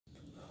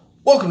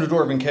Welcome to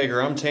Dwarven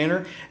Kegger, I'm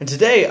Tanner, and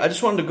today I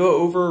just wanted to go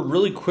over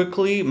really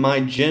quickly my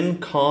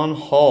Gencon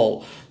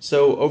haul.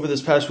 So over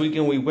this past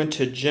weekend we went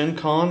to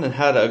Gencon and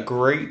had a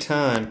great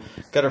time.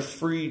 Got a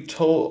free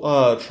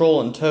troll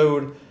and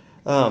toad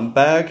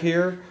bag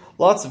here.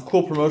 Lots of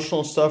cool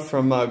promotional stuff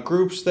from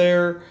groups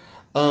there.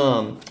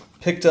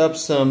 Picked up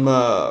some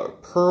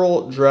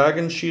pearl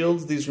dragon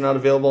shields. These are not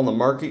available on the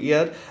market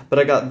yet, but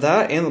I got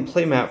that and the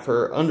playmat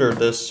for under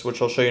this,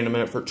 which I'll show you in a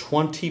minute, for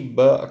 20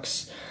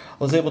 bucks.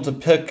 I was able to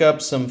pick up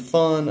some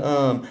fun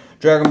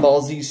Dragon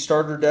Ball Z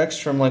starter decks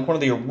from like one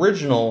of the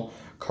original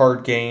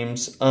card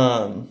games.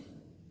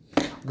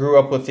 Grew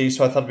up with these,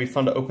 so I thought it'd be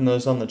fun to open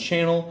those on the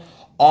channel.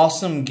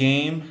 Awesome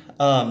game,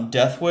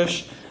 Death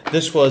Wish.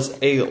 This was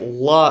a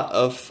lot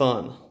of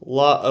fun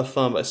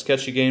by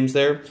Sketchy Games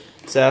there.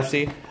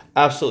 Zafty,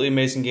 absolutely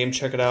amazing game,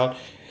 check it out.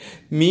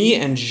 Me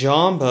and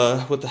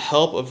Jamba, with the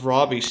help of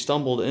Robbie,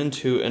 stumbled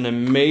into an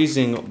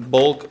amazing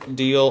bulk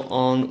deal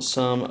on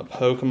some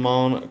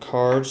Pokemon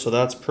cards, so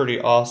that's pretty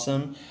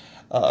awesome.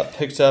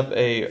 Picked up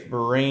a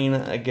Brain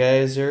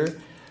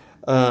Geyser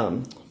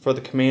for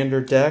the Commander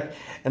deck,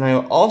 and I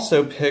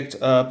also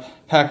picked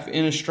up Pack of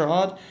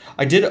Innistrad.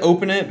 I did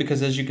open it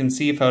because, as you can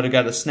see, if I would have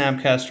got a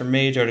Snapcaster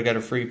Mage, I would have got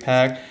a free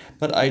pack,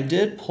 but I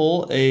did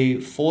pull a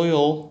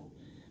foil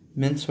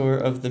Mentor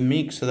of the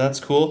Meek, so that's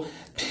cool.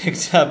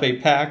 Picked up a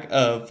pack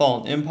of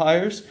Fallen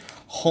Empires,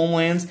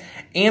 Homelands,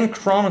 and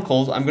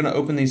Chronicles. I'm going to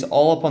open these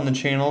all up on the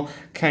channel.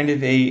 Kind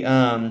of a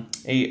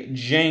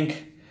jank.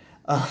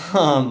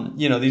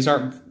 You know, these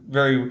aren't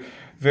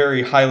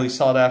very highly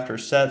sought after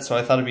sets, so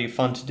I thought it'd be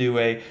fun to do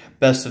a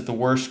best of the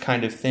worst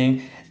kind of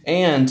thing.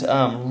 And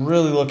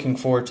really looking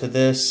forward to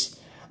this.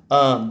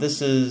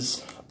 This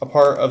is a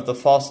part of the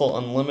Fossil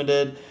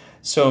Unlimited.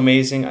 So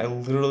amazing. I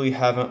literally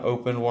haven't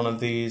opened one of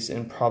these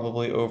in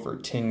probably over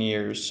 10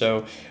 years.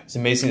 So it's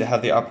amazing to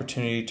have the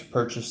opportunity to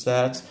purchase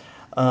that.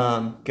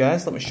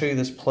 Guys, let me show you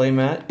this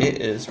playmat.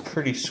 It is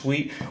pretty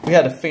sweet. We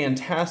had a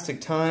fantastic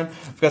time.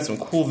 We've got some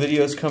cool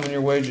videos coming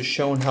your way just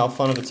showing how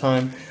fun of a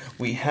time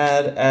we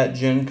had at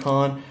Gen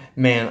Con.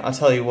 Man, I'll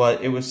tell you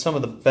what, it was some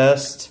of the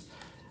best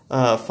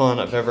fun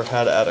I've ever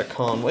had at a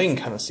con. Well, you can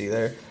kind of see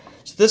there.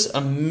 So this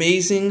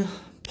amazing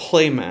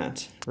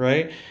playmat,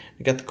 right?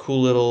 I got the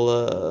cool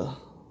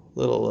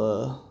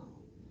little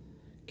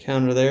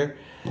counter there.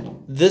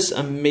 This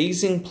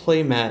amazing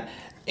playmat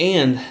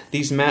and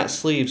these matte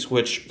sleeves,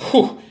 which,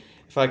 whew,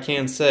 if I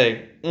can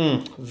say,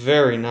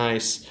 very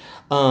nice.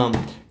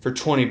 For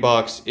 20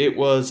 bucks. It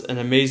was an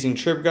amazing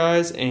trip,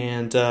 guys,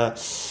 and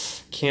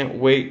can't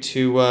wait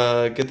to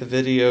get the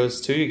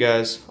videos to you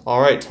guys.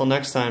 All right, till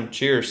next time.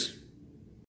 Cheers.